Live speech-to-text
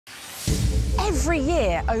Every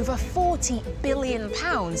year, over £40 billion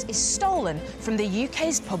is stolen from the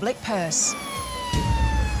UK's public purse.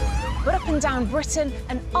 But up and down Britain,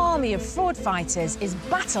 an army of fraud fighters is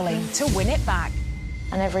battling to win it back.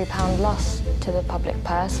 And every pound lost to the public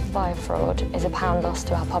purse via fraud is a pound lost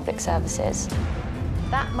to our public services.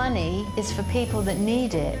 That money is for people that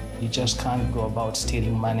need it. You just can't go about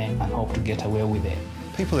stealing money and hope to get away with it.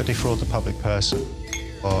 People that defraud the public purse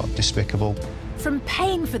are despicable. From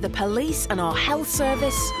paying for the police and our health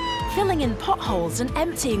service, filling in potholes and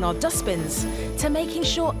emptying our dustbins, to making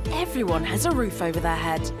sure everyone has a roof over their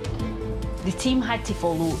head. The team had to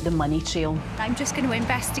follow the money trail. I'm just going to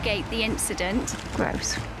investigate the incident.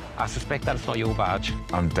 Gross. I suspect that's not your badge.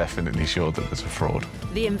 I'm definitely sure that there's a fraud.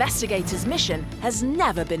 The investigators' mission has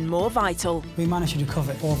never been more vital. We managed to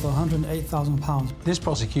recover over £108,000. This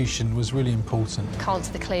prosecution was really important. Can't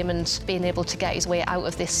the claimant being able to get his way out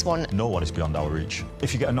of this one? No one is beyond our reach.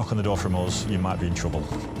 If you get a knock on the door from us, you might be in trouble.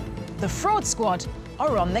 The fraud squad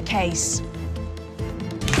are on the case.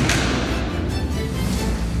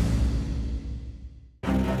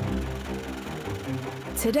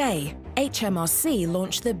 Today, HMRC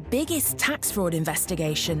launched the biggest tax fraud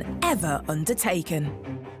investigation ever undertaken.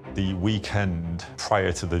 The weekend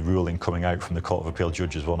prior to the ruling coming out from the Court of Appeal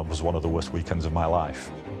judges was one of the worst weekends of my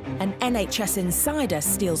life. An NHS insider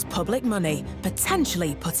steals public money,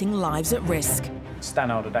 potentially putting lives at risk.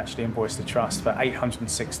 Stannard had actually invoiced the trust for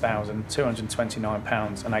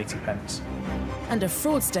 £806,229.80. And a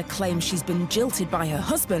fraudster claims she's been jilted by her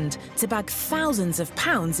husband to bag thousands of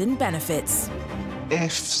pounds in benefits.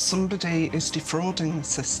 If somebody is defrauding the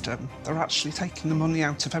system, they're actually taking the money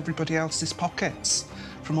out of everybody else's pockets,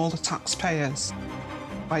 from all the taxpayers.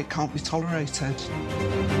 Why it can't be tolerated.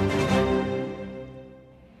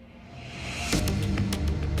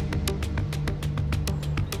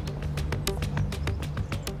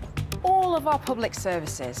 All of our public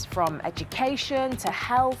services, from education to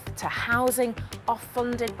health to housing, are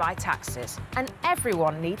funded by taxes, and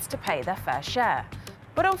everyone needs to pay their fair share.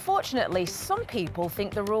 But unfortunately, some people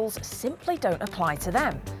think the rules simply don't apply to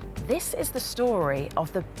them. This is the story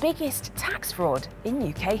of the biggest tax fraud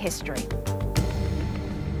in UK history.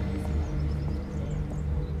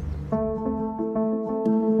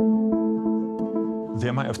 The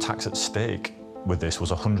amount of tax at stake with this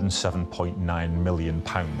was £107.9 million.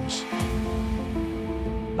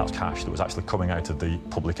 That's cash that was actually coming out of the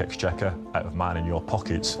public exchequer, out of mine and your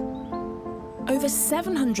pockets. Over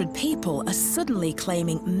 700 people are suddenly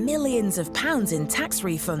claiming millions of pounds in tax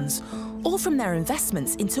refunds, all from their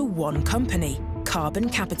investments into one company, Carbon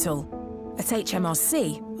Capital. At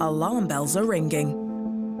HMRC, alarm bells are ringing.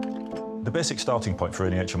 The basic starting point for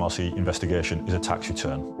any HMRC investigation is a tax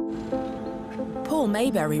return. Paul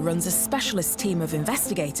Mayberry runs a specialist team of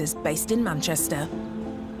investigators based in Manchester.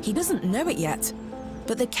 He doesn't know it yet,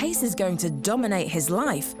 but the case is going to dominate his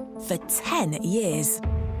life for 10 years.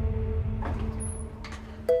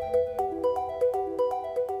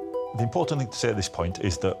 The important thing to say at this point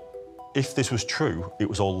is that if this was true, it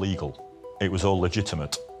was all legal. It was all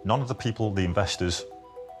legitimate. None of the people, the investors,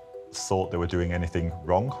 thought they were doing anything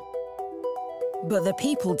wrong. But the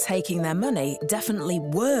people taking their money definitely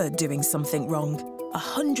were doing something wrong.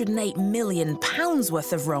 £108 million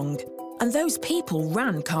worth of wrong. And those people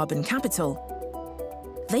ran Carbon Capital.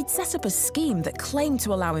 They'd set up a scheme that claimed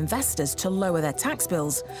to allow investors to lower their tax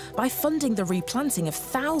bills by funding the replanting of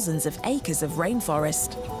thousands of acres of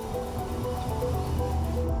rainforest.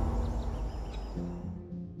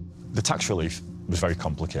 The tax relief was very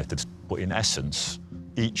complicated, but in essence,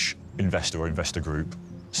 each investor or investor group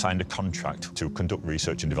signed a contract to conduct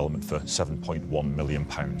research and development for £7.1 million.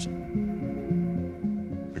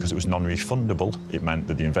 Because it was non-refundable, it meant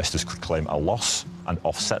that the investors could claim a loss and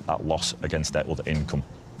offset that loss against their other income,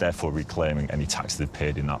 therefore reclaiming any tax they'd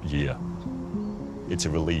paid in that year. It's a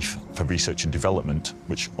relief for research and development,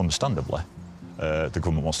 which, understandably, the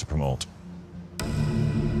government wants to promote.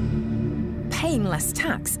 Paying less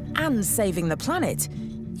tax and saving the planet,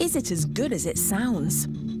 is it as good as it sounds?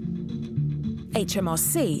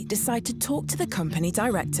 HMRC decide to talk to the company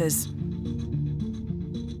directors.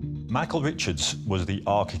 Michael Richards was the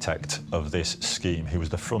architect of this scheme. He was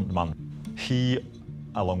the front man. He,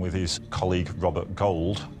 along with his colleague Robert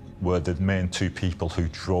Gold, were the main two people who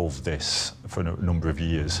drove this for a number of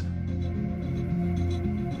years.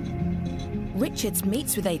 Richards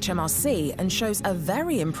meets with HMRC and shows a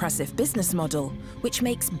very impressive business model, which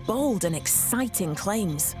makes bold and exciting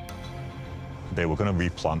claims. They were going to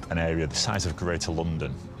replant an area the size of Greater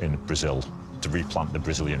London in Brazil, to replant the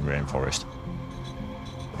Brazilian rainforest,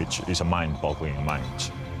 which is a mind-boggling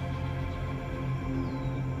amount.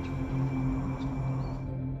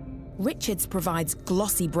 Richards provides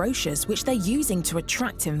glossy brochures which they're using to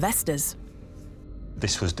attract investors.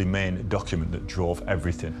 This was the main document that drove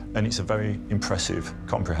everything, and it's a very impressive,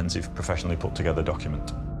 comprehensive, professionally put together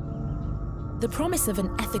document. The promise of an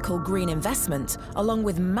ethical green investment, along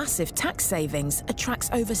with massive tax savings, attracts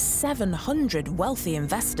over 700 wealthy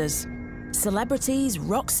investors. Celebrities,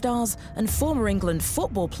 rock stars, and former England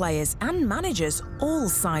football players and managers all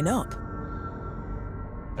sign up.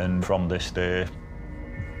 And from this, they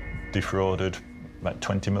defrauded about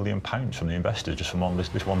 £20 million from the investors just from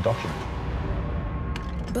this one document.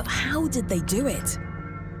 But how did they do it?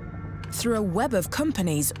 Through a web of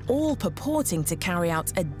companies, all purporting to carry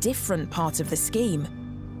out a different part of the scheme.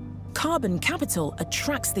 Carbon Capital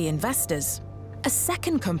attracts the investors. A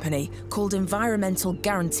second company, called Environmental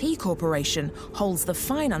Guarantee Corporation, holds the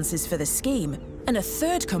finances for the scheme. And a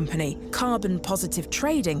third company, Carbon Positive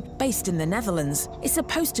Trading, based in the Netherlands, is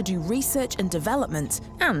supposed to do research and development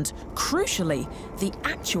and, crucially, the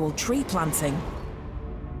actual tree planting.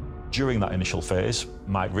 During that initial phase,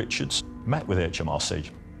 Mike Richards met with HMRC.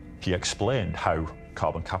 He explained how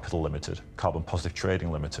Carbon Capital Limited, Carbon Positive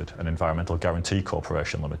Trading Limited and Environmental Guarantee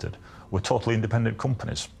Corporation Limited were totally independent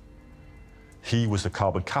companies. He was the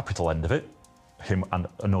Carbon Capital end of it, him and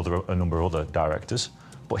a number of other directors,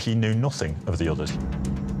 but he knew nothing of the others.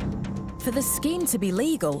 For the scheme to be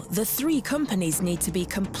legal, the three companies need to be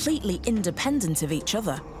completely independent of each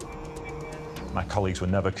other. My colleagues were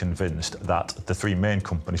never convinced that the three main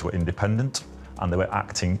companies were independent and they were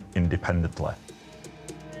acting independently.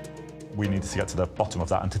 We needed to get to the bottom of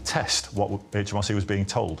that and to test what HMRC was being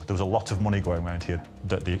told. There was a lot of money going around here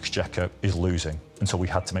that the Exchequer is losing, and so we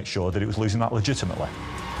had to make sure that it was losing that legitimately.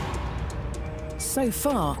 So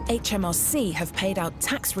far, HMRC have paid out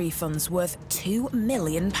tax refunds worth £2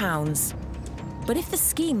 million. But if the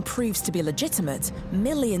scheme proves to be legitimate,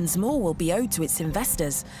 millions more will be owed to its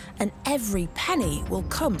investors, and every penny will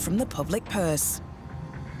come from the public purse.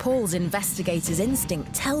 Paul's investigator's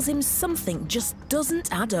instinct tells him something just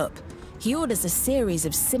doesn't add up. He orders a series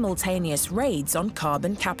of simultaneous raids on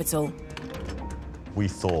Carbon Capital. We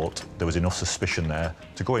thought there was enough suspicion there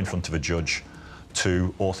to go in front of a judge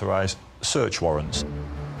to authorise search warrants.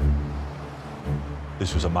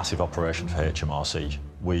 This was a massive operation for HMRC.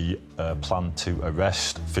 We planned to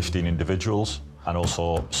arrest 15 individuals and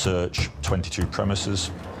also search 22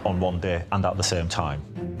 premises on one day and at the same time.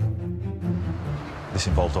 This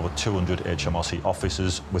involved over 200 HMRC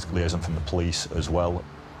officers with liaison from the police as well.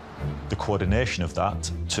 The coordination of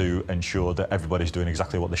that to ensure that everybody's doing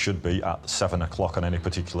exactly what they should be at 7 o'clock on any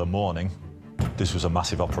particular morning, this was a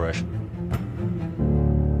massive operation.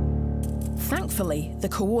 Thankfully, the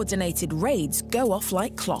coordinated raids go off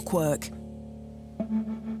like clockwork.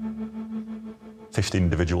 15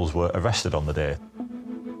 individuals were arrested on the day.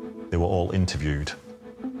 They were all interviewed.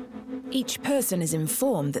 Each person is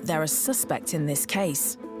informed that they're a suspect in this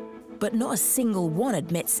case, but not a single one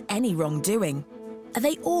admits any wrongdoing. Are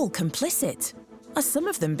they all complicit? Are some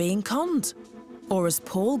of them being conned? Or has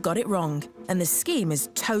Paul got it wrong, and the scheme is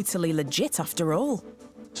totally legit after all?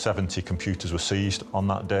 70 computers were seized on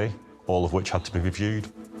that day, all of which had to be reviewed.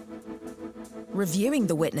 Reviewing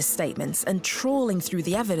the witness statements and trawling through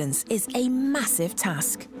the evidence is a massive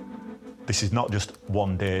task. This is not just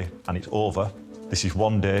one day and it's over. This is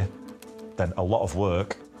one day, then a lot of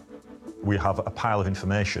work. We have a pile of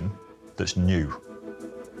information that's new.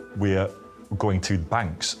 We're going to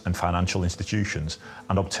banks and financial institutions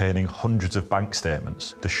and obtaining hundreds of bank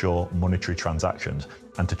statements to show monetary transactions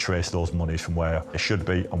and to trace those monies from where they should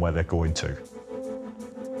be and where they're going to.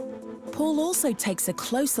 Paul also takes a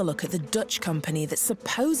closer look at the Dutch company that's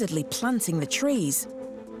supposedly planting the trees,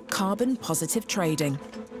 Carbon Positive Trading.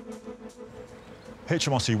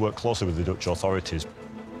 HMRC worked closely with the Dutch authorities.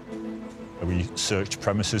 We searched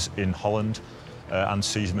premises in Holland and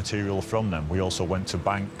seized material from them. We also went to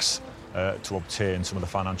banks to obtain some of the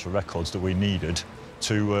financial records that we needed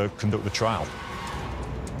to conduct the trial.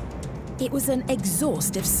 It was an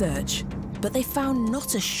exhaustive search, but they found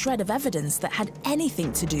not a shred of evidence that had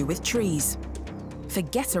anything to do with trees.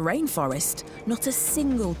 Forget a rainforest, not a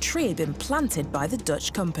single tree had been planted by the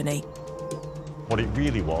Dutch company. What it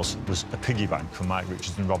really was a piggy bank for Mike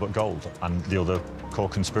Richards and Robert Gold and the other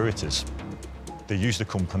co-conspirators. They used the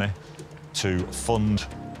company to fund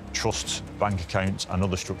trusts, bank accounts and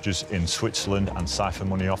other structures in Switzerland and siphon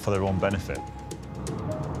money off for their own benefit.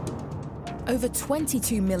 Over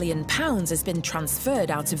 £22 million has been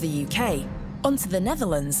transferred out of the UK, onto the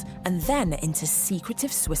Netherlands and then into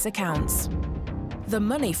secretive Swiss accounts. The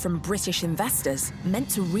money from British investors meant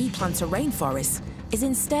to replant a rainforest is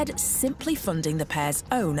instead simply funding the pair's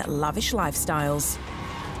own lavish lifestyles.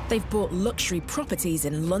 They've bought luxury properties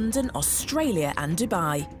in London, Australia and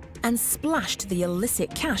Dubai, and splashed the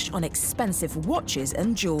illicit cash on expensive watches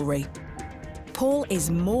and jewellery. Paul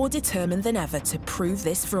is more determined than ever to prove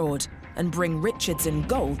this fraud and bring Richards and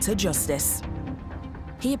Gold to justice.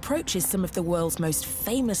 He approaches some of the world's most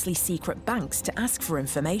famously secret banks to ask for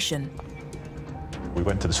information. We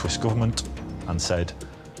went to the Swiss government and said,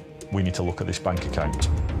 we need to look at this bank account.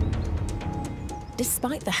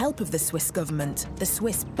 Despite the help of the Swiss government, the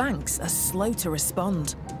Swiss banks are slow to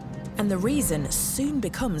respond. And the reason soon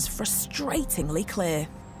becomes frustratingly clear.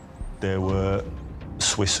 There were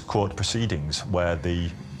Swiss court proceedings where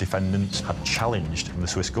the defendants had challenged the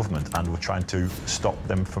Swiss government and were trying to stop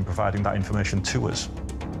them from providing that information to us.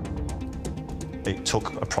 It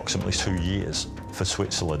took approximately 2 years for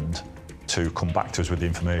Switzerland to come back to us with the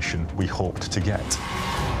information we hoped to get.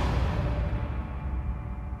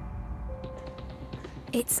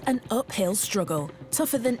 It's an uphill struggle,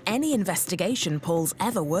 tougher than any investigation Paul's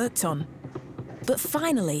ever worked on. But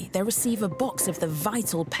finally, they receive a box of the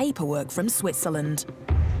vital paperwork from Switzerland.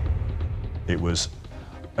 It was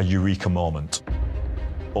a eureka moment.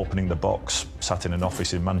 Opening the box, sat in an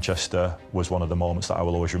office in Manchester, was one of the moments that I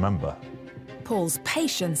will always remember. Paul's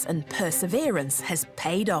patience and perseverance has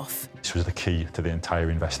paid off. This was the key to the entire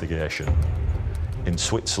investigation. In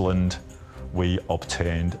Switzerland, we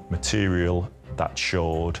obtained material that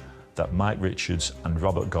showed that Mike Richards and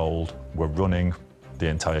Robert Gold were running the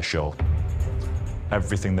entire show.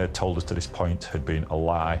 Everything they'd told us to this point had been a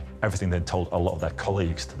lie. Everything they'd told a lot of their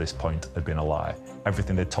colleagues to this point had been a lie.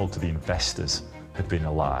 Everything they'd told to the investors had been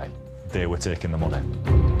a lie. They were taking the money.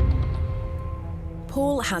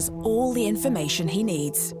 Paul has all the information he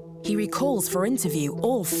needs. He recalls for interview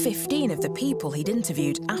all 15 of the people he'd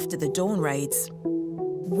interviewed after the Dawn raids.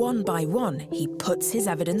 One by one, he puts his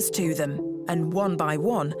evidence to them. And one by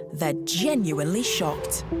one, they're genuinely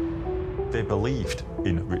shocked. They believed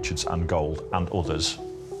in Richards and Gold and others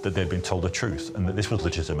that they'd been told the truth and that this was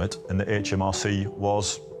legitimate and that HMRC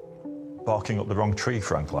was barking up the wrong tree,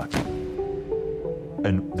 frankly.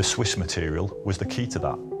 And the Swiss material was the key to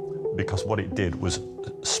that, because what it did was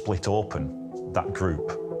split open that group.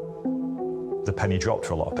 The penny dropped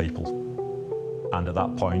for a lot of people. And at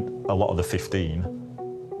that point, a lot of the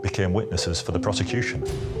 15 became witnesses for the prosecution,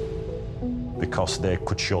 because they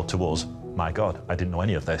could show to us, my God, I didn't know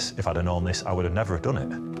any of this. If I'd have known this, I would have never have done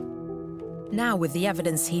it. Now, with the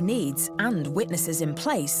evidence he needs and witnesses in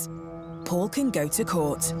place, Paul can go to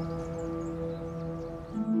court.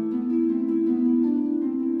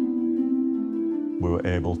 We were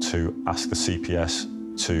able to ask the CPS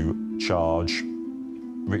to charge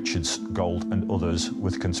Richards, Gold and others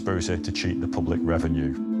with conspiracy to cheat the public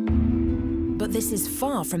revenue. But this is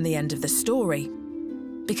far from the end of the story,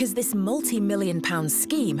 because this multi-million-pound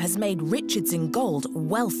scheme has made Richards and Gold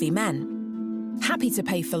wealthy men, happy to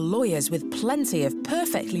pay for lawyers with plenty of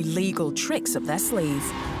perfectly legal tricks up their sleeve.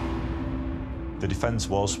 The defence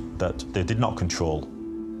was that they did not control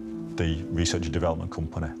the research and development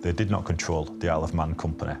company. They did not control the Isle of Man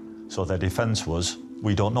company. So their defence was,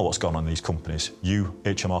 we don't know what's going on in these companies. You,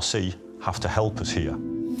 HMRC, have to help us here.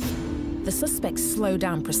 The suspects slow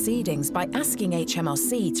down proceedings by asking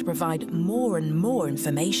HMRC to provide more and more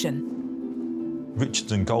information.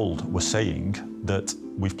 Richards and Gold were saying that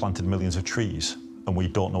we've planted millions of trees and we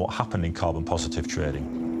don't know what happened in carbon positive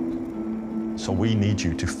trading. So we need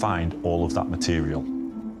you to find all of that material.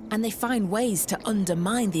 And they find ways to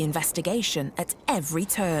undermine the investigation at every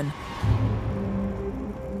turn.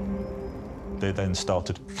 They then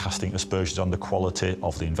started casting aspersions on the quality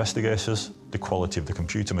of the investigators, the quality of the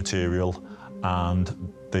computer material,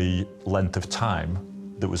 and the length of time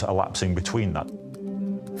that was elapsing between that.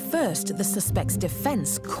 First, the suspect's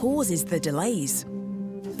defence causes the delays.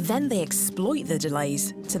 Then they exploit the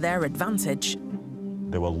delays to their advantage.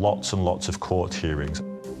 There were lots and lots of court hearings.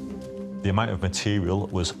 The amount of material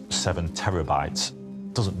was 7 terabytes.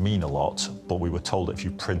 Doesn't mean a lot, but we were told that if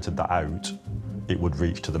you printed that out, it would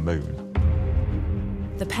reach to the moon.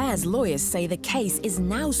 The pair's lawyers say the case is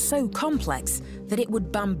now so complex that it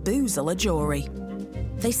would bamboozle a jury.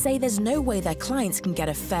 They say there's no way their clients can get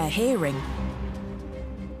a fair hearing.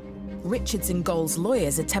 Richards and Gold's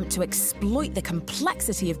lawyers attempt to exploit the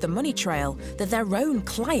complexity of the money trail that their own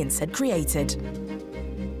clients had created.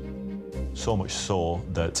 So much so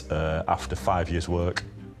that after 5 years' work,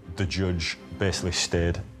 the judge basically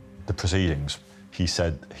stayed the proceedings. He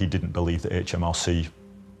said he didn't believe that HMRC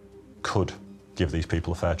could give these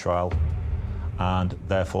people a fair trial, and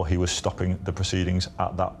therefore he was stopping the proceedings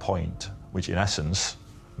at that point, which in essence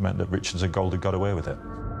meant that Richards and Gold had got away with it.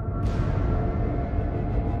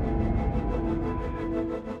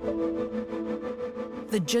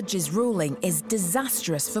 The judge's ruling is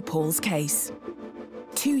disastrous for Paul's case.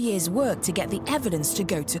 2 years' work to get the evidence to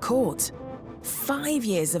go to court. 5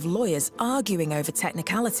 years of lawyers arguing over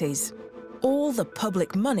technicalities. All the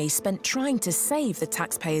public money spent trying to save the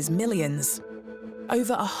taxpayers millions.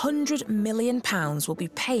 Over £100 million will be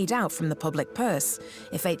paid out from the public purse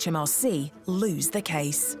if HMRC lose the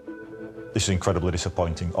case. This is incredibly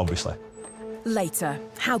disappointing, obviously. Later,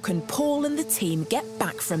 how can Paul and the team get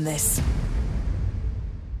back from this?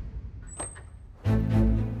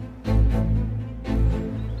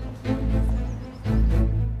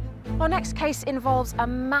 Our next case involves a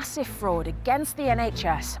massive fraud against the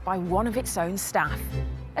NHS by one of its own staff.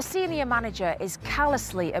 A senior manager is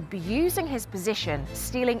callously abusing his position,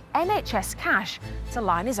 stealing NHS cash to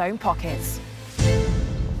line his own pockets.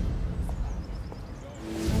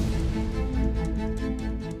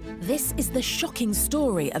 This is the shocking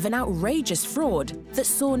story of an outrageous fraud that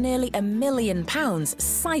saw nearly £1 million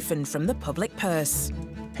siphoned from the public purse.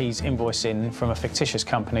 He's invoicing from a fictitious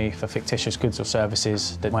company for fictitious goods or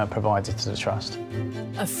services that weren't provided to the trust.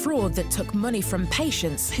 A fraud that took money from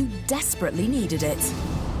patients who desperately needed it.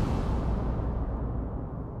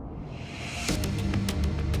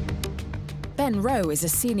 Ben Rowe is a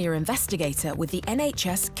senior investigator with the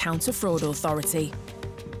NHS Counter-Fraud Authority.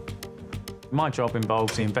 My job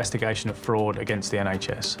involves the investigation of fraud against the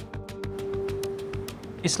NHS.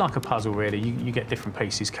 It's like a puzzle, really. You get different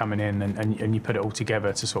pieces coming in and you put it all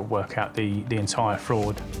together to sort of work out the entire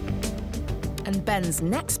fraud. And Ben's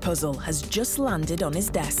next puzzle has just landed on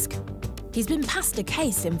his desk. He's been passed a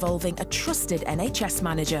case involving a trusted NHS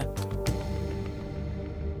manager.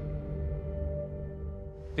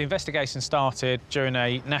 The investigation started during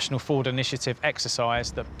a National Fraud Initiative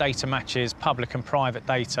exercise that data matches public and private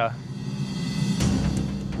data.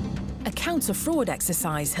 A counter-fraud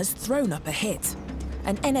exercise has thrown up a hit.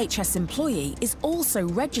 An NHS employee is also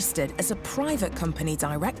registered as a private company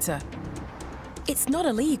director. It's not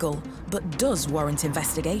illegal, but does warrant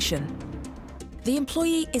investigation. The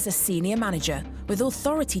employee is a senior manager with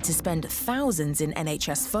authority to spend thousands in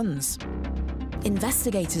NHS funds.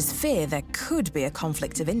 Investigators fear there could be a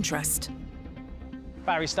conflict of interest.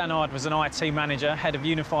 Barry Stannard was an IT manager, head of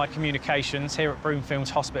unified communications here at Broomfields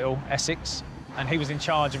Hospital, Essex, and he was in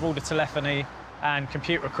charge of all the telephony and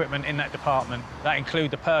computer equipment in that department. That include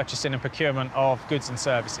the purchasing and procurement of goods and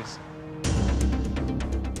services.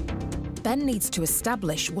 Ben needs to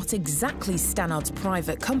establish what exactly Stannard's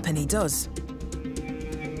private company does.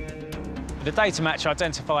 The data match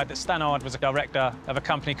identified that Stannard was a director of a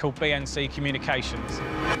company called BNC Communications,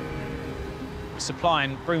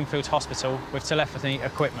 supplying Broomfields Hospital with telephony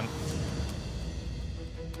equipment.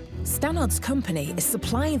 Stannard's company is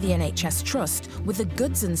supplying the NHS Trust with the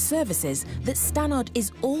goods and services that Stannard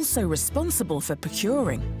is also responsible for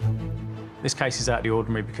procuring. This case is out of the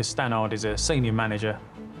ordinary because Stannard is a senior manager,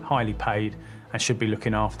 highly paid, and should be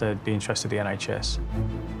looking after the interests of the NHS.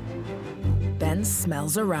 Ben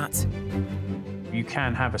smells a rat. You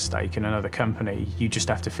can have a stake in another company. You just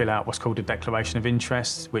have to fill out what's called a declaration of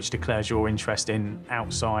interest, which declares your interest in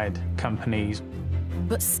outside companies.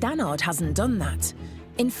 But Stannard hasn't done that.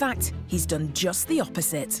 In fact, he's done just the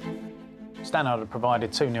opposite. Stannard had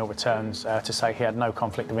provided 2-0 returns to say he had no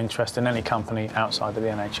conflict of interest in any company outside of the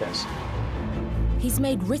NHS. He's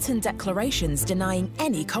made written declarations denying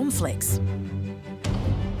any conflicts.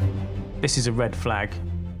 This is a red flag.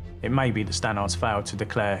 It may be that Stannard's failed to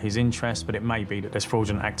declare his interest, but it may be that there's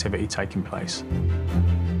fraudulent activity taking place.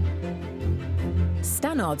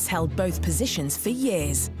 Stannard's held both positions for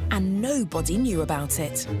years, and nobody knew about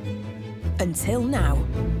it. Until now.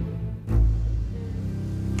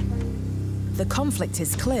 The conflict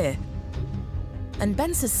is clear, and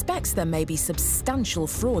Ben suspects there may be substantial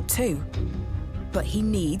fraud too. But he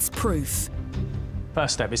needs proof.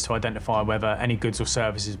 First step is to identify whether any goods or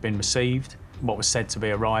services have been received, what was said to be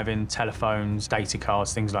arriving, telephones, data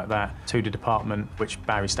cards, things like that, to the department which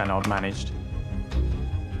Barry Stannard managed.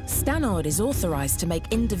 Stannard is authorised to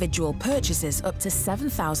make individual purchases up to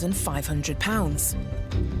 £7,500.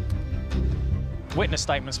 Witness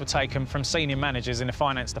statements were taken from senior managers in the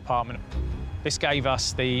finance department. This gave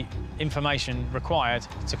us the information required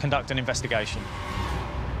to conduct an investigation.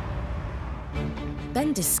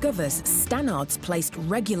 Ben discovers Stannard's placed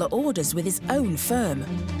regular orders with his own firm.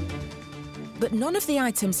 But none of the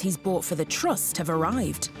items he's bought for the trust have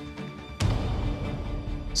arrived.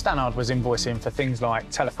 Stannard was invoicing for things like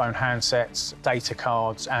telephone handsets, data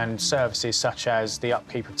cards and services such as the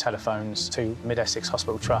upkeep of telephones to Mid-Essex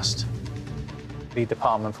Hospital Trust, the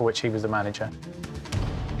department for which he was the manager.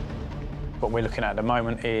 What we're looking at the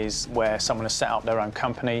moment is where someone has set up their own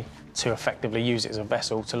company to effectively use it as a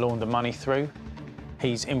vessel to launder money through.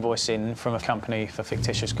 He's invoicing from a company for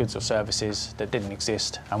fictitious goods or services that didn't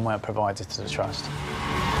exist and weren't provided to the trust.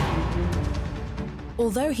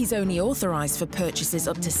 Although he's only authorised for purchases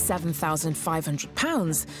up to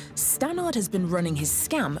 £7,500, Stannard has been running his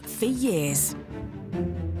scam for years.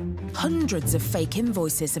 Hundreds of fake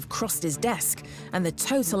invoices have crossed his desk, and the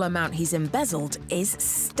total amount he's embezzled is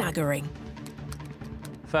staggering.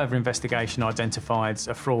 Further investigation identified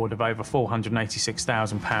a fraud of over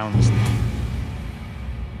 £486,000.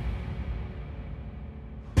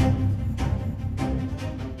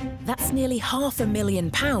 That's nearly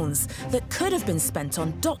 £500,000 that could have been spent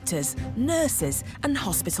on doctors, nurses and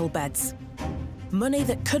hospital beds. Money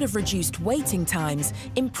that could have reduced waiting times,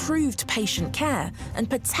 improved patient care and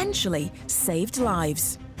potentially saved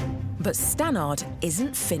lives. But Stannard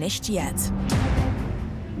isn't finished yet.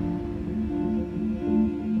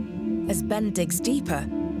 As Ben digs deeper,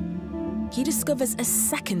 he discovers a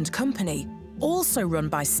second company, also run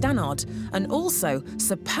by Stannard and also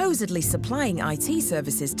supposedly supplying IT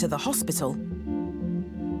services to the hospital.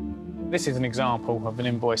 This is an example of an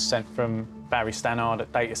invoice sent from Barry Stannard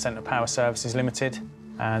at Data Centre Power Services Limited,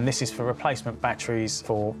 and this is for replacement batteries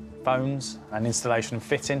for phones and installation and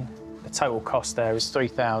fitting. The total cost there is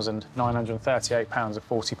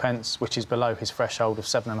 £3,938.40, which is below his threshold of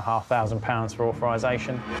 £7,500 for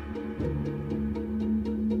authorisation.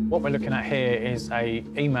 What we're looking at here is an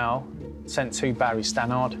email sent to Barry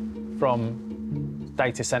Stannard from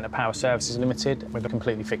Data Centre Power Services Limited with a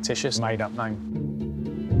completely fictitious, made-up name.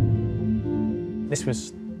 This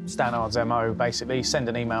was Stannard's MO, basically, send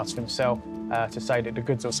an email to himself to say that the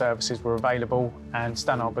goods or services were available, and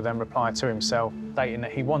Stannard would then reply to himself, stating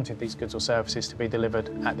that he wanted these goods or services to be delivered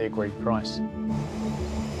at the agreed price.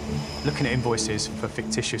 Looking at invoices for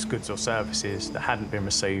fictitious goods or services that hadn't been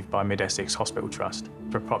received by Mid-Essex Hospital Trust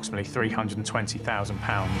for approximately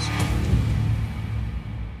 £320,000.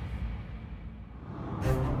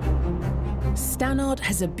 Stannard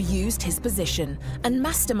has abused his position and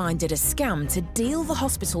masterminded a scam to deal the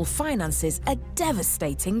hospital finances a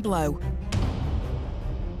devastating blow.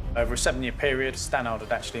 Over a 7-year period, Stannard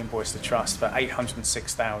had actually invoiced the trust for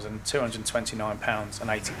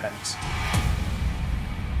 £806,229.80.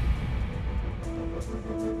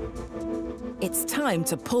 It's time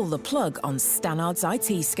to pull the plug on Stannard's IT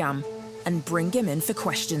scam and bring him in for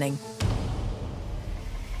questioning.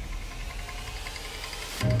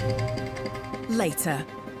 Later,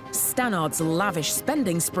 Stannard's lavish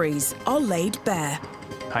spending sprees are laid bare.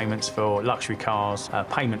 Payments for luxury cars,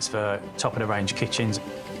 payments for top-of-the-range kitchens,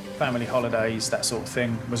 family holidays, that sort of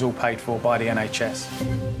thing, was all paid for by the NHS.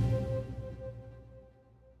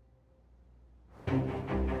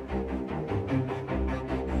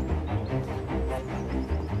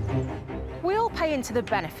 We all pay into the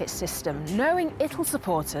benefits system, knowing it'll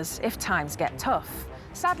support us if times get tough.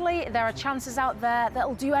 Sadly, there are chances out there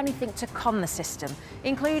that'll do anything to con the system,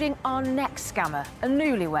 including our next scammer, a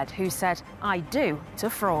newlywed who said, "I do" to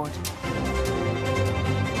fraud.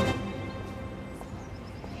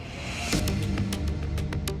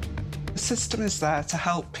 The system is there to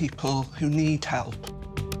help people who need help.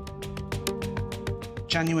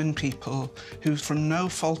 Genuine people who, from no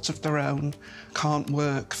fault of their own, can't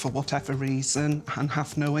work for whatever reason and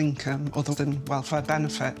have no income other than welfare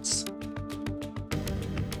benefits.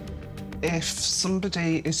 If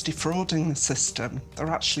somebody is defrauding the system,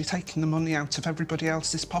 they're actually taking the money out of everybody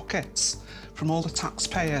else's pockets, from all the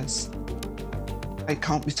taxpayers. It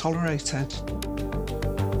can't be tolerated.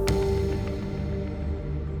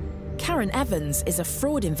 Karen Evans is a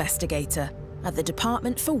fraud investigator at the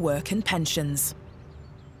Department for Work and Pensions.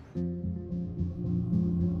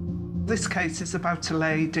 This case is about a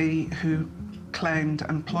lady who claimed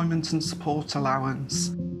employment and support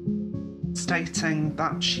allowance, stating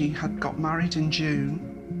that she had got married in June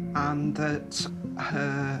and that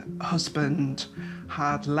her husband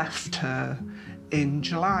had left her in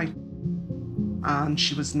July, and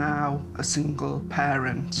she was now a single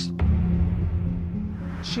parent.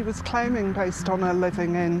 She was claiming based on her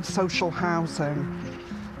living in social housing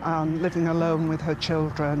and living alone with her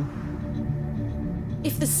children.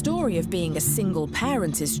 If the story of being a single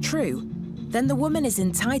parent is true, then the woman is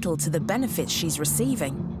entitled to the benefits she's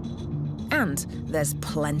receiving. And there's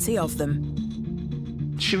plenty of them.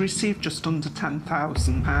 She received just under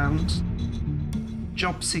 £10,000,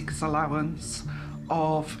 job seekers allowance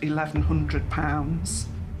of £1,100,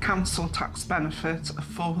 council tax benefit of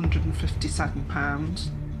 £457,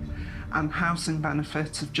 and housing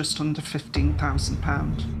benefit of just under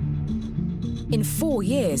 £15,000. In 4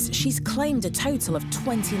 years, she's claimed a total of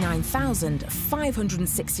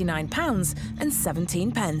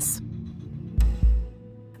 £29,569.17.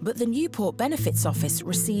 But the Newport Benefits Office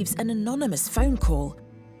receives an anonymous phone call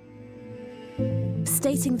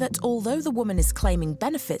stating that although the woman is claiming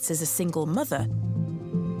benefits as a single mother,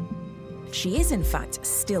 she is in fact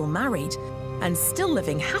still married and still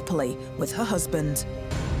living happily with her husband.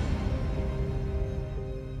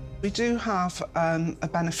 We do have a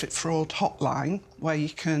benefit fraud hotline where you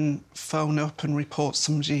can phone up and report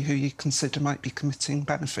somebody who you consider might be committing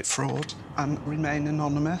benefit fraud and remain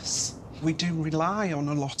anonymous. We do rely on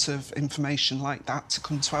a lot of information like that to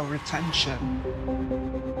come to our attention.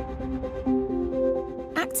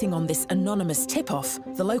 Acting on this anonymous tip-off,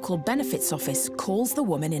 the local benefits office calls the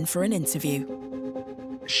woman in for an interview.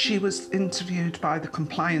 She was interviewed by the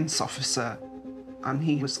compliance officer, and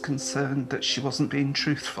he was concerned that she wasn't being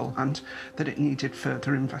truthful and that it needed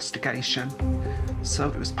further investigation. So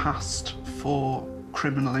it was passed for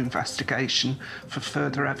criminal investigation for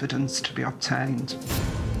further evidence to be obtained.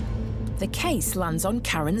 The case lands on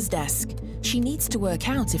Karen's desk. She needs to work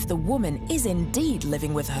out if the woman is indeed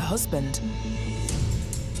living with her husband.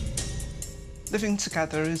 Living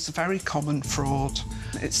together is a very common fraud.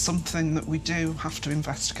 It's something that we do have to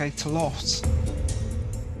investigate a lot.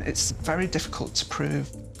 It's very difficult to prove.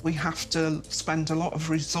 We have to spend a lot of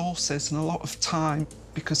resources and a lot of time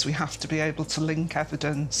because we have to be able to link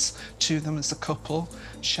evidence to them as a couple,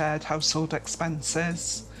 shared household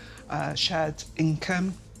expenses, shared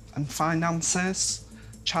income and finances,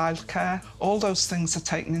 childcare. All those things are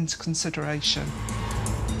taken into consideration.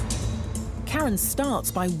 Karen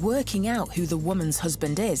starts by working out who the woman's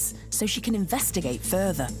husband is so she can investigate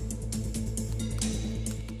further.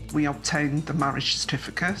 We obtained the marriage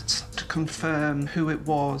certificate to confirm who it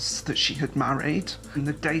was that she had married and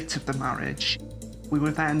the date of the marriage. We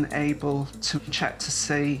were then able to check to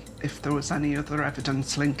see if there was any other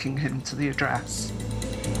evidence linking him to the address.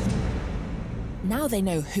 Now they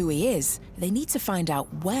know who he is, they need to find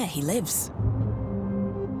out where he lives.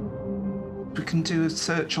 We can do a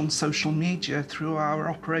search on social media through our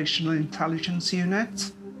operational intelligence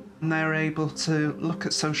unit, and they're able to look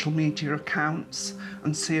at social media accounts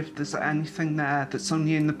and see if there's anything there that's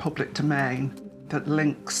only in the public domain that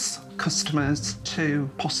links customers to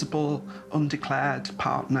possible undeclared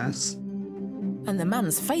partners. And the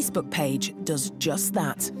man's Facebook page does just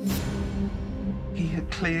that. He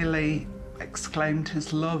had clearly exclaimed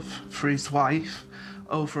his love for his wife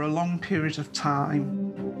over a long period of time.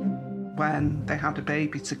 When they had a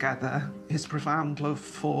baby together, his profound love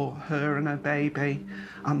for her and her baby,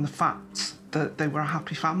 and the fact that they were a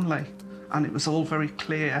happy family. And it was all very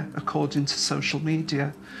clear, according to social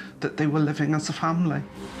media, that they were living as a family.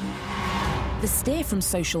 The steer from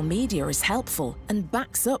social media is helpful and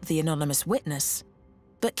backs up the anonymous witness.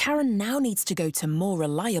 But Karen now needs to go to more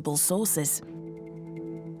reliable sources.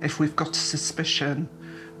 If we've got a suspicion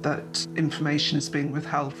that information is being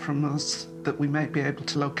withheld from us that we may be able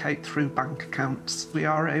to locate through bank accounts, we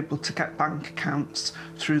are able to get bank accounts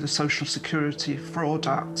through the Social Security Fraud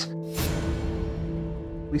Act.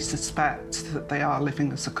 We suspect that they are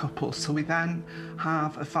living as a couple, so we then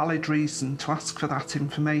have a valid reason to ask for that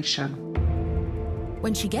information.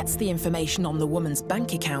 When she gets the information on the woman's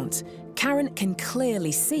bank account, Karen can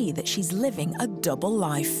clearly see that she's living a double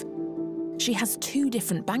life. She has two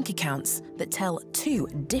different bank accounts that tell two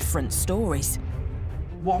different stories.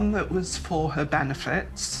 One that was for her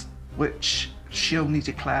benefits, which she only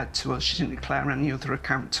declared to us. She didn't declare any other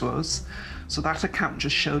account to us. So that account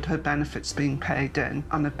just showed her benefits being paid in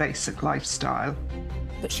and a basic lifestyle.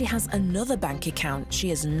 But she has another bank account she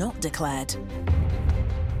has not declared.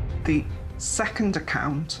 The second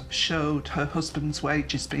account showed her husband's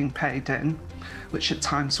wages being paid in, which at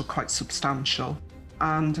times were quite substantial,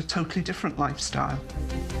 and a totally different lifestyle.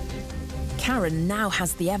 Karen now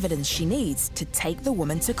has the evidence she needs to take the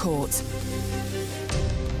woman to court.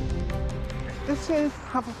 This is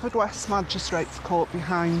Haverfordwest Magistrates Court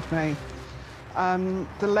behind me.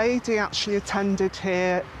 The lady actually attended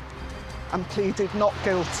here and pleaded not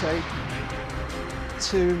guilty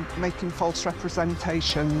to making false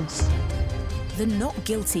representations. The not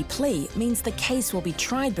guilty plea means the case will be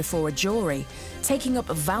tried before a jury, taking up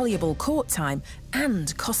valuable court time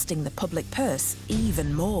and costing the public purse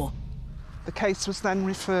even more. The case was then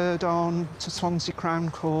referred on to Swansea Crown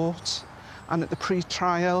Court, and at the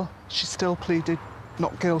pre-trial, she still pleaded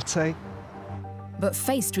not guilty. But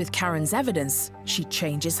faced with Karen's evidence, she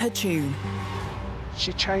changes her tune.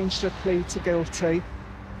 She changed her plea to guilty,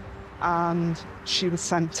 and she was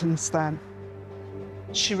sentenced then.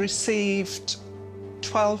 She received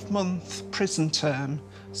 12-month prison term,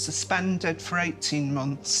 suspended for 18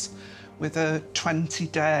 months, with a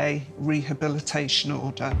 20-day rehabilitation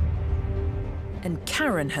order. And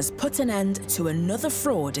Karen has put an end to another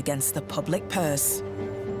fraud against the public purse.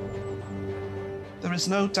 There is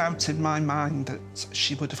no doubt in my mind that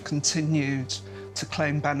she would have continued to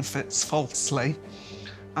claim benefits falsely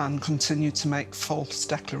and continue to make false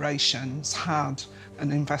declarations had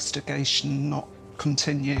an investigation not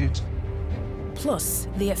continued. Plus,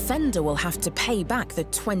 the offender will have to pay back the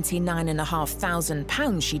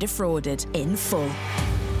 £29,500 she defrauded in full.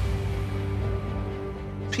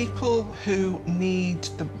 People who need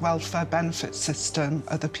the welfare benefit system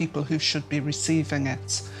are the people who should be receiving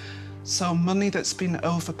it. So money that's been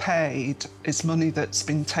overpaid is money that's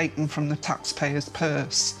been taken from the taxpayer's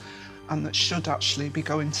purse and that should actually be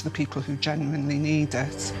going to the people who genuinely need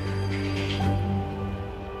it.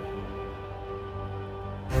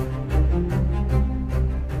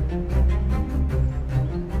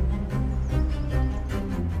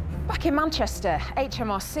 Back in Manchester,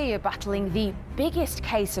 HMRC are battling the biggest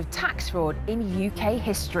case of tax fraud in UK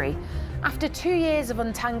history. After 2 years of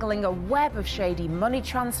untangling a web of shady money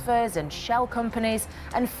transfers and shell companies,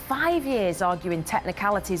 and 5 years arguing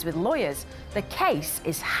technicalities with lawyers, the case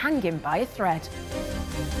is hanging by a thread.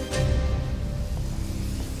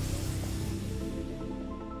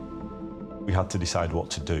 We had to decide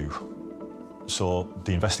what to do. So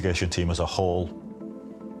the investigation team as a whole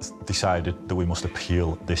decided that we must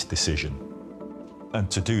appeal this decision. And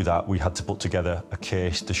to do that, we had to put together a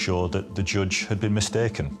case to show that the judge had been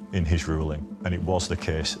mistaken in his ruling, and it was the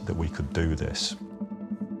case that we could do this.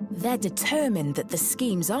 They're determined that the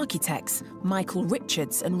scheme's architects, Michael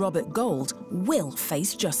Richards and Robert Gold, will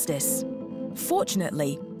face justice.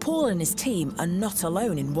 Fortunately, Paul and his team are not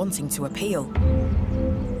alone in wanting to appeal.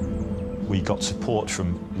 We got support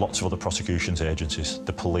from lots of other prosecutions agencies,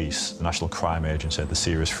 the police, the National Crime Agency, the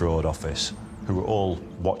Serious Fraud Office, who were all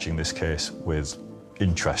watching this case with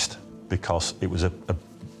interest because it was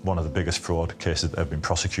one of the biggest fraud cases that have been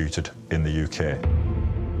prosecuted in the UK.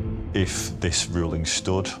 If this ruling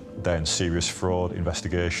stood, then serious fraud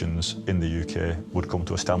investigations in the UK would come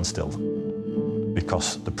to a standstill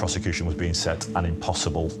because the prosecution was being set an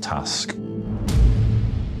impossible task.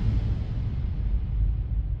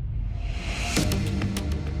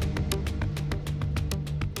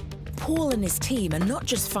 Paul and his team are not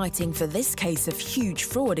just fighting for this case of huge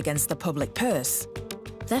fraud against the public purse.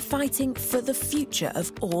 They're fighting for the future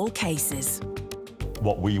of all cases.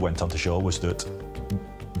 What we went on to show was that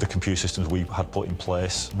the computer systems we had put in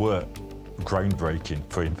place were groundbreaking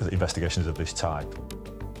for investigations of this type.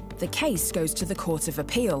 The case goes to the Court of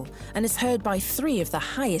Appeal and is heard by 3 of the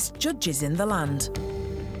highest judges in the land.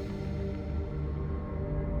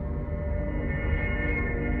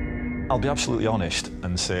 I'll be absolutely honest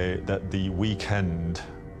and say that the weekend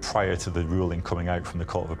prior to the ruling coming out from the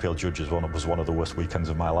Court of Appeal judges was one of the worst weekends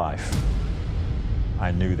of my life.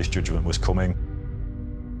 I knew this judgment was coming,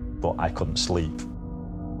 but I couldn't sleep.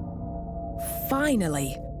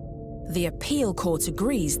 Finally, the appeal court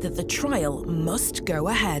agrees that the trial must go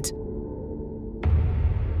ahead.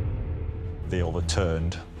 They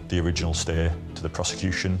overturned the original stay to the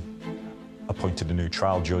prosecution, appointed a new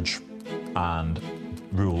trial judge, and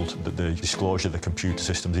ruled that the disclosure of the computer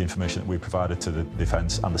systems, the information that we provided to the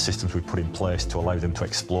defence and the systems we put in place to allow them to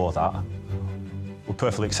explore that were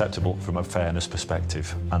perfectly acceptable from a fairness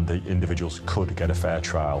perspective, and the individuals could get a fair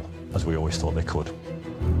trial, as we always thought they could.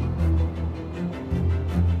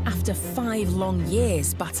 After 5 long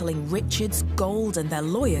years battling Richards, Gold and their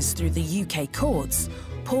lawyers through the UK courts,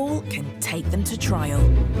 Paul can take them to trial.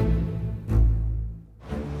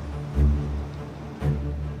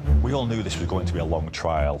 We all knew this was going to be a long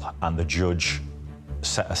trial, and the judge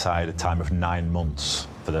set aside a time of 9 months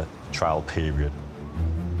for the trial period.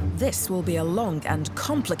 This will be a long and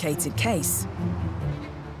complicated case.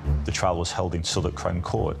 The trial was held in Southwark Crown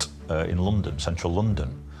Court in London, central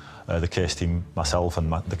London. The case team, myself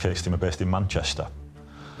and the case team are based in Manchester.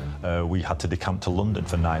 We had to decamp to London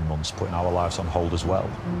for 9 months, putting our lives on hold as well.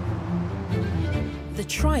 The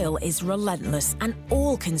trial is relentless and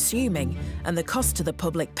all-consuming, and the cost to the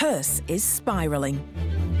public purse is spiralling.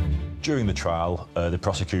 During the trial, the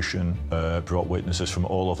prosecution brought witnesses from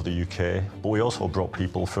all over the UK, but we also brought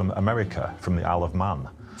people from America, from the Isle of Man,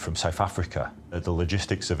 from South Africa. The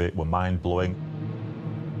logistics of it were mind-blowing.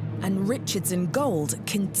 And Richards and Gold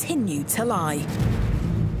continue to lie.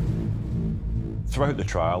 Throughout the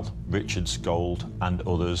trial, Richards, Gold and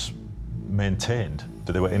others maintained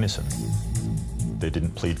that they were innocent. They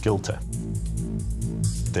didn't plead guilty.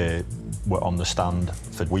 They were on the stand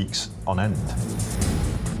for weeks on end.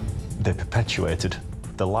 They perpetuated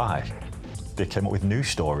the lie. They came up with new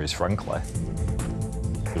stories, frankly.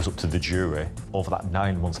 It was up to the jury over that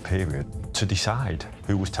 9-month period to decide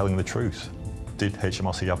who was telling the truth, Did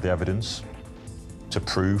HMRC have the evidence to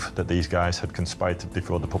prove that these guys had conspired to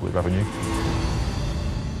defraud the public revenue?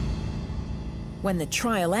 When the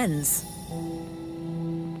trial ends,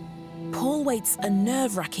 Paul waits a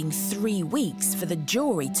nerve-wracking 3 weeks for the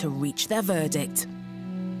jury to reach their verdict.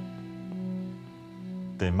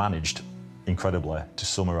 They managed, incredibly, to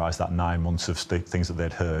summarise that 9 months of things that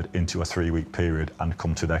they'd heard into a 3-week period and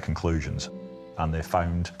come to their conclusions. And they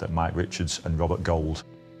found that Mike Richards and Robert Gold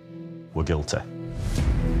were guilty.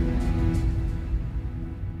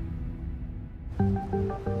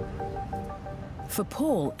 For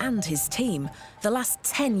Paul and his team, the last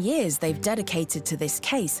 10 years they've dedicated to this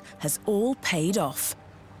case has all paid off.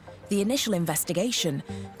 The initial investigation,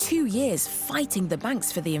 2 years fighting the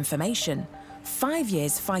banks for the information, 5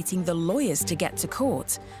 years fighting the lawyers to get to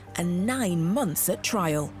court, and 9 months at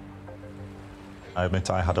trial. I admit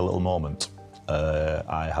I had a little moment.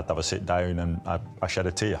 I had to have a sit down and I shed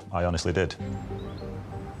a tear. I honestly did.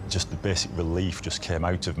 Just the basic relief just came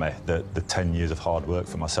out of me that the 10 years of hard work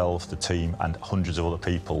for myself, the team, and hundreds of other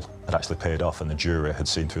people had actually paid off and the jury had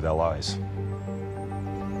seen through their lies.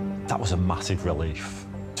 That was a massive relief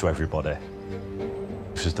to everybody.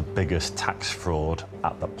 This was the biggest tax fraud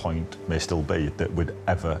at that point, may still be, that we'd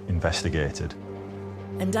ever investigated.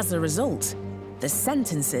 And as a result, the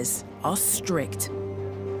sentences are strict.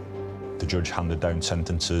 The judge handed down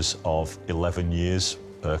sentences of 11 years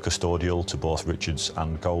custodial to both Richards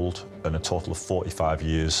and Gold, and a total of 45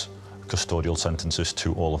 years custodial sentences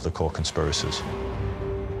to all of the co-conspirators.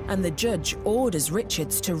 And the judge orders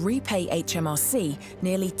Richards to repay HMRC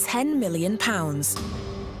nearly £10 million,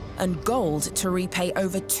 and Gold to repay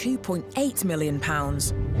over £2.8 million.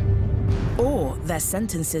 Or their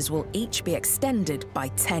sentences will each be extended by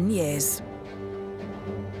 10 years.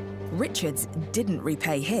 Richards didn't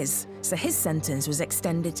repay his, so his sentence was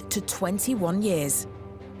extended to 21 years.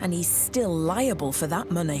 And he's still liable for that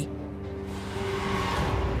money.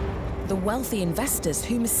 The wealthy investors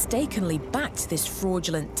who mistakenly backed this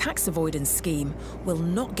fraudulent tax avoidance scheme will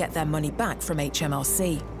not get their money back from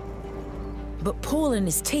HMRC. But Paul and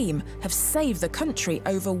his team have saved the country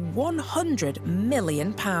over £100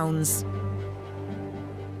 million.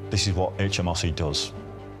 This is what HMRC does.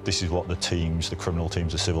 This is what the teams, the criminal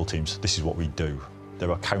teams, the civil teams, this is what we do. There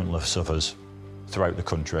are countless of us throughout the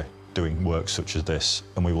country doing work such as this,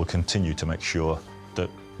 and we will continue to make sure that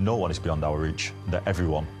no one is beyond our reach, that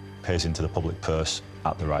everyone pays into the public purse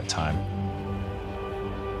at the right time.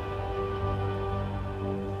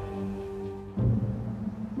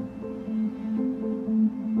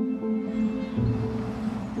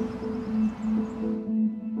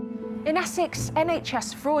 In Essex,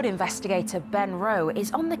 NHS fraud investigator Ben Rowe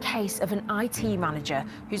is on the case of an IT manager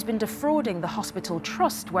who's been defrauding the hospital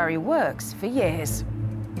trust where he works for years.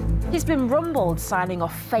 He's been rumbled signing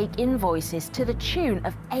off fake invoices to the tune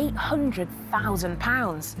of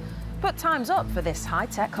 £800,000. But time's up for this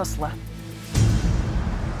high-tech hustler.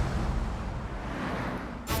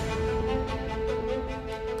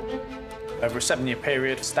 Over a 7-year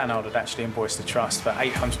period, Stannard had actually invoiced the trust for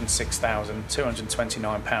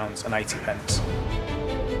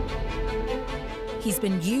 £806,229.80. He's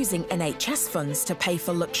been using NHS funds to pay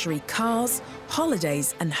for luxury cars,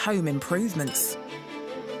 holidays and home improvements.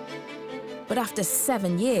 But after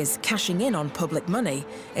 7 years cashing in on public money,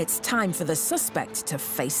 it's time for the suspect to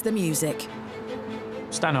face the music.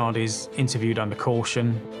 Stannard is interviewed under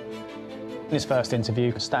caution. In his first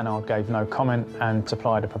interview, Stannard gave no comment and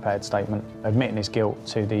supplied a prepared statement, admitting his guilt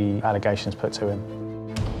to the allegations put to him.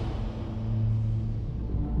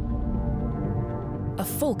 A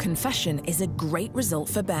full confession is a great result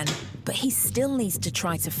for Ben, but he still needs to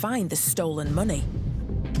try to find the stolen money.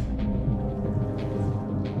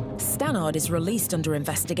 Stannard is released under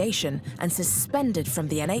investigation and suspended from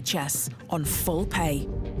the NHS on full pay.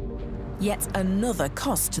 Yet another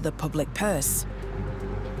cost to the public purse.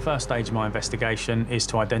 The first stage of my investigation is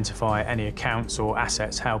to identify any accounts or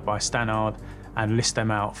assets held by Stannard and list them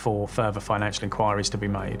out for further financial inquiries to be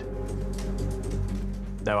made.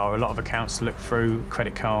 There are a lot of accounts to look through: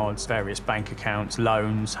 credit cards, various bank accounts,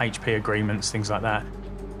 loans, HP agreements, things like that.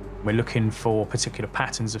 We're looking for particular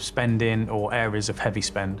patterns of spending or areas of heavy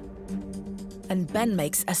spend. And Ben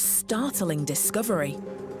makes a startling discovery.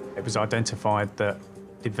 It was identified that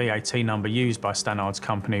the VAT number used by Stannard's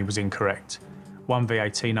company was incorrect. One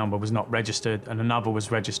VAT number was not registered and another was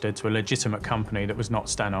registered to a legitimate company that was not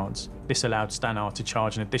Stannard's. This allowed Stannard to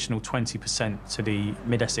charge an additional 20% to the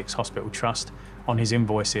Mid-Essex Hospital Trust on his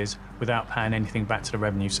invoices without paying anything back to the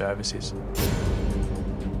revenue services.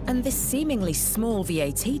 And this seemingly small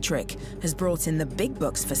VAT trick has brought in the big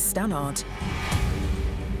bucks for Stannard.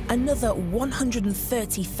 another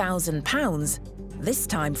 £130,000, this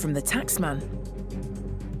time from the taxman.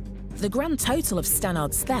 The grand total of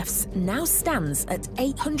Stannard's thefts now stands at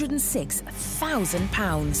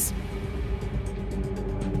 £806,000.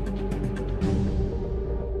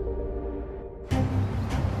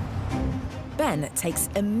 Ben takes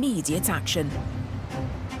immediate action.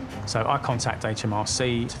 So I contact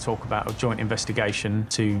HMRC to talk about a joint investigation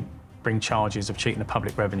to bring charges of cheating the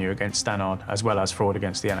public revenue against Stannard, as well as fraud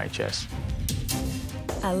against the NHS.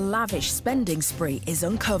 A lavish spending spree is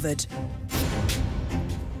uncovered.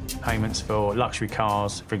 Payments for luxury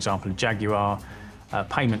cars, for example, a Jaguar,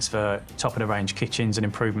 payments for top-of-the-range kitchens and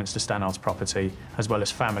improvements to Stannard's property, as well as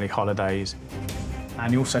family holidays.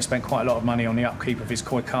 And he also spent quite a lot of money on the upkeep of his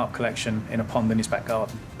koi carp collection in a pond in his back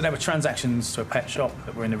garden. There were transactions to a pet shop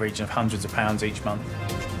that were in the region of hundreds of pounds each month.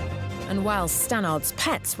 And while Stannard's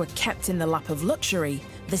pets were kept in the lap of luxury,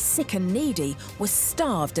 the sick and needy were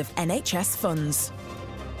starved of NHS funds.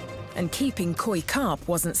 And keeping koi carp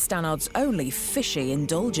wasn't Stannard's only fishy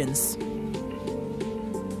indulgence. He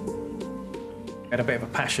had a bit of a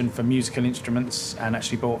passion for musical instruments and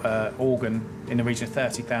actually bought an organ in the region of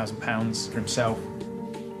 £30,000 for himself.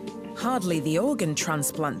 Hardly the organ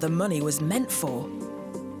transplant the money was meant for.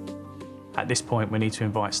 At this point, we need to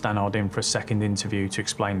invite Stannard in for a second interview to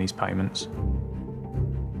explain these payments.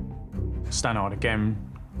 Stannard again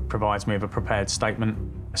provides me with a prepared statement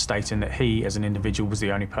stating that he, as an individual, was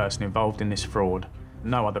the only person involved in this fraud.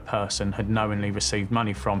 No other person had knowingly received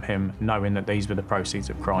money from him, knowing that these were the proceeds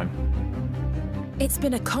of crime. It's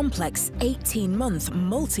been a complex 18-month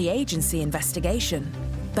multi-agency investigation.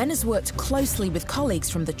 Ben has worked closely with colleagues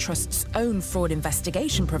from the Trust's own fraud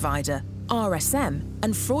investigation provider, RSM,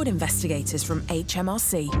 and fraud investigators from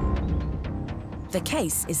HMRC. The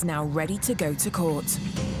case is now ready to go to court.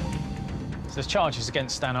 So the charges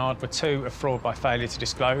against Stannard were 2 of fraud by failure to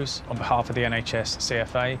disclose on behalf of the NHS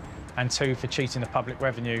CFA and 2 for cheating the public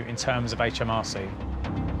revenue in terms of HMRC.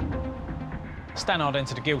 Stannard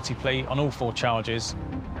entered a guilty plea on all 4 charges,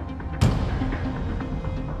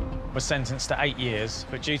 was sentenced to 8 years,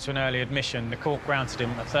 but due to an early admission, the court granted him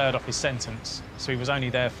a third off his sentence, so he was only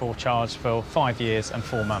therefore charged for 5 years and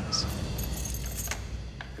 4 months.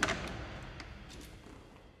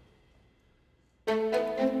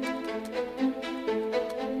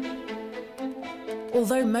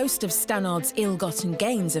 Although most of Stannard's ill-gotten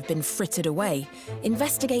gains have been frittered away,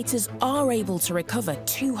 investigators are able to recover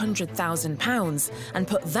 £200,000 and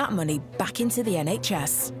put that money back into the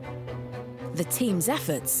NHS. The team's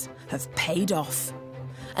efforts have paid off.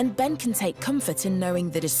 And Ben can take comfort in knowing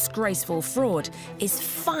the disgraceful fraud is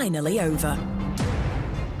finally over.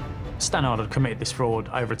 Stannard had committed this fraud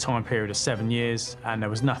over a time period of 7 years, and there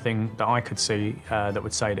was nothing that I could see that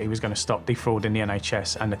would say that he was going to stop defrauding the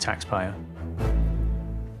NHS and the taxpayer.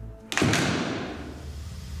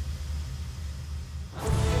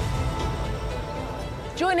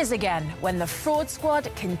 Join us again when the fraud squad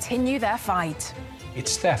continue their fight.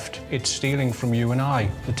 It's theft. It's stealing from you and I,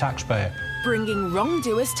 the taxpayer. Bringing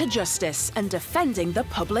wrongdoers to justice and defending the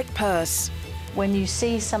public purse. When you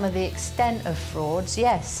see some of the extent of frauds,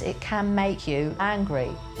 yes, it can make you angry.